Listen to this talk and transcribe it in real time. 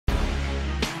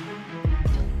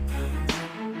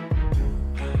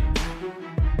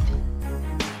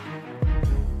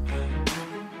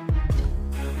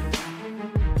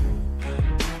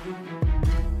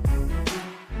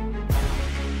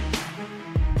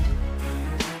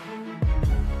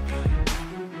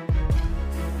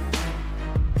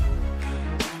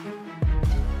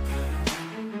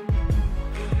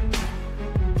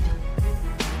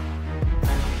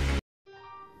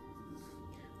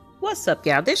What's up,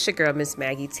 y'all? This your girl, Miss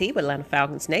Maggie T with Atlanta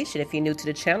Falcons Nation. If you're new to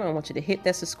the channel, I want you to hit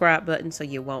that subscribe button so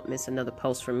you won't miss another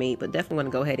post from me. But definitely want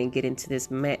to go ahead and get into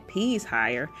this Matt Pease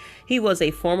hire. He was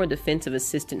a former defensive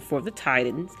assistant for the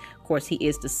Titans. Of course, he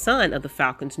is the son of the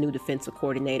Falcons' new defensive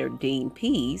coordinator, Dean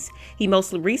Pease. He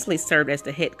most recently served as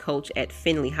the head coach at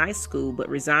Findlay High School, but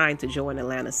resigned to join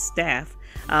Atlanta's staff.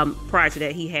 Prior to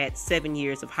that, he had 7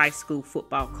 years of high school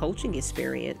football coaching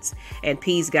experience, and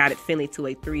Pease guided Findlay to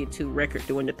a 3-2 record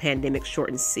during the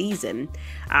pandemic-shortened season.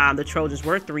 The Trojans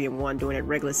were 3-1 during a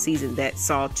regular season that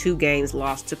saw 2 games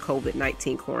lost to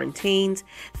COVID-19 quarantines.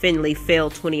 Findlay fell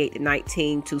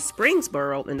 28-19 to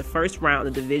Springsboro in the first round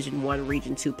of the Division I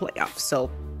Region II playoffs. So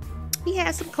he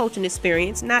has some coaching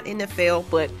experience, not NFL,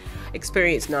 but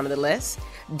experience nonetheless.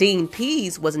 Dean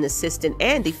Pease was an assistant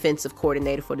and defensive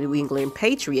coordinator for the New England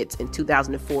Patriots in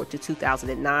 2004 to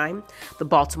 2009, the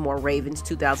Baltimore Ravens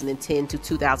 2010 to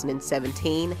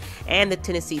 2017, and the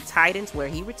Tennessee Titans, where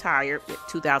he retired in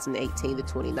 2018 to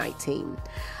 2019.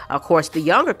 Of course, the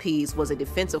younger Pease was a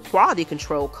defensive quality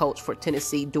control coach for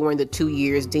Tennessee during the 2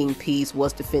 years Dean Pease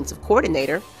was defensive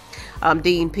coordinator.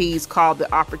 Dean Pease called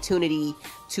the opportunity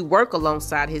to work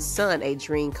alongside his son a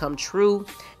dream come true.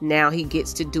 Now he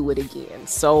gets to do it again.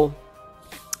 So,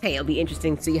 hey, it'll be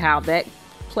interesting to see how that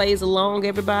plays along,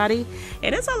 everybody.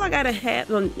 And that's all I gotta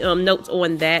have on notes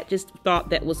on that. Just thought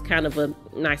that was kind of a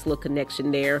nice little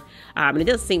connection there. And it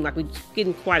does seem like we're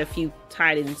getting quite a few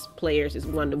Titans players is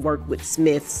wanting to work with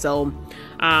Smith. So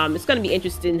it's going to be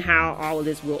interesting how all of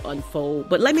this will unfold.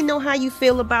 But let me know how you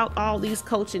feel about all these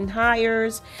coaching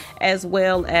hires, as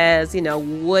well as, you know,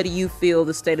 what do you feel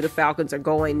the state of the Falcons are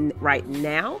going right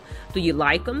now? Do you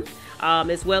like them?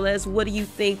 As well as what do you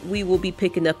think we will be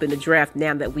picking up in the draft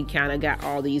now that we kind of got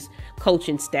all these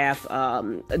coaching staff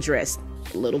addressed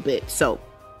a little bit. So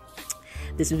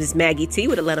this is Miss Maggie T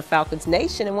with Atlanta Falcons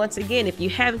Nation. And once again, if you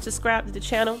haven't subscribed to the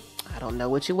channel, I don't know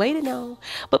what you're waiting on,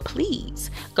 but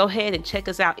please go ahead and check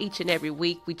us out each and every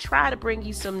week. We try to bring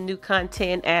you some new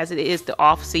content as it is the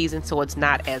off season, so it's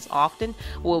not as often.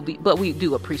 But we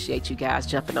do appreciate you guys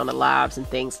jumping on the lives and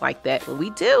things like that when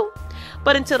we do.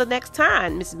 But until the next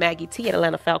time, Miss Maggie T at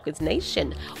Atlanta Falcons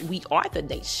Nation, we are the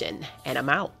nation, and I'm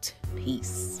out.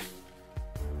 Peace.